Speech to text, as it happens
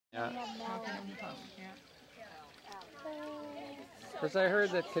Because I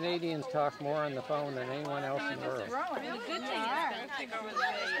heard that Canadians talk more on the phone than anyone else in the world. The good thing is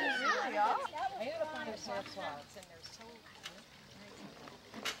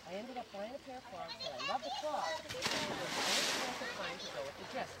I ended up buying a pair of clogs, and I love the clogs. I could find to go with the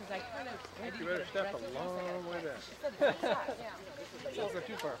dress, because I kind of... You better step a long way back. Don't go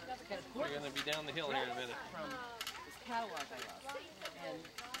too far. You're going to be down the hill here in a minute. From this catalog I love. And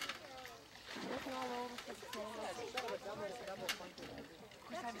looking all over for the clothes. Of course,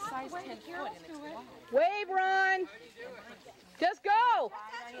 I have a size 10 foot, and it's wide. Wave, Ron! Just go!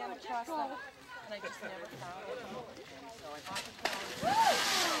 I am across the... And I just never found it. So I bought the clothes.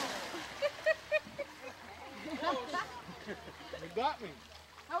 You got me.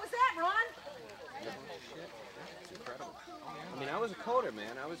 How was that, Ron? That's incredible. I mean, I was a coder,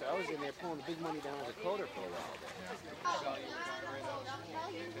 man. I was in there pulling the big money down as a coder for a while.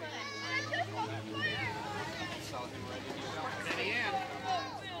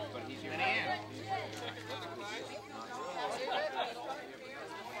 But he's your If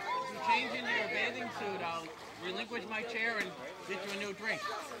you change into your bathing suit, I'll relinquish my chair and get you a new drink.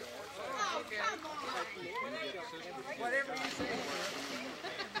 Whatever you say.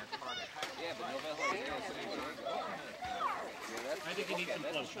 Yeah, but I think you need some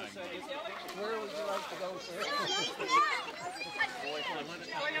close time. Where would you like to go, sir?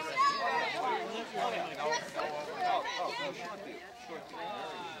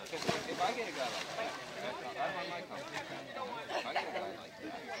 If I get a guy like that, I run my company. If I get a guy like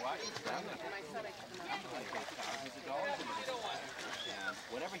that, I'm going to pay thousands of dollars into this. And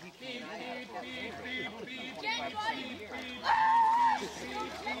whatever he came in at for a favor, I'm going to pay 25% a year.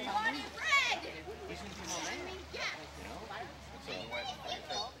 He's going to be more man. You know?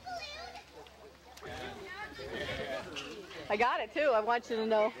 I got it too, I want you to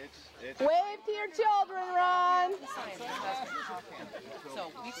know. Wave to your children, Ron!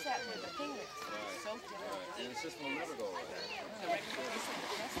 So we sat there, the thing was so different. And the system will never go away.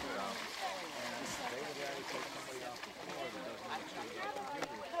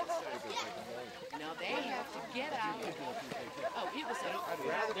 Now they have to get out. Oh, it was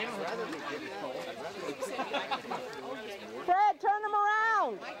Fred, turn them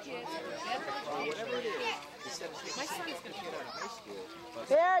around! my kids are my son's going to get out of high school.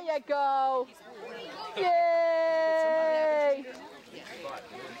 There you go! Yay!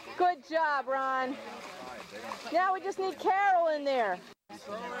 Good job, Ron. Now we just need Carol in there. You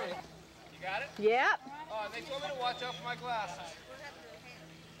got it? Yep. Oh, they told me to watch out for my glasses.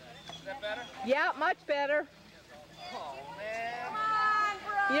 Is that better? Yep, much better. Oh, man. Come on,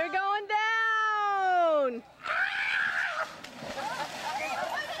 bro. You're going down.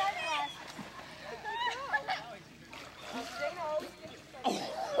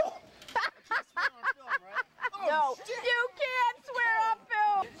 No, you can't swear on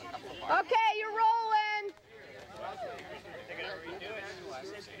film. Okay, you're rolling.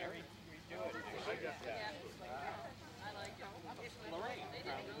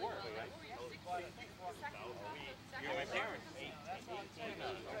 You're my parents.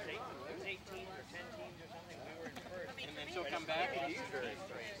 18 or 10 teams or something. We were in first. And then she'll come back and he's very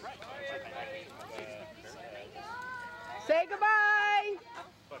Say goodbye.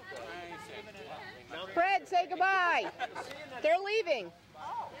 Fred, say goodbye. They're leaving.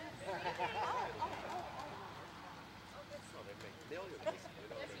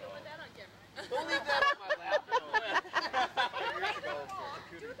 Don't leave that on my lap.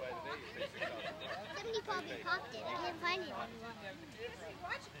 Somebody probably popped it. I can't find it.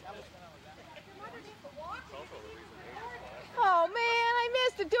 Oh man, I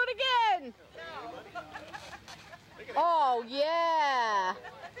missed it. Do it again. Oh yeah.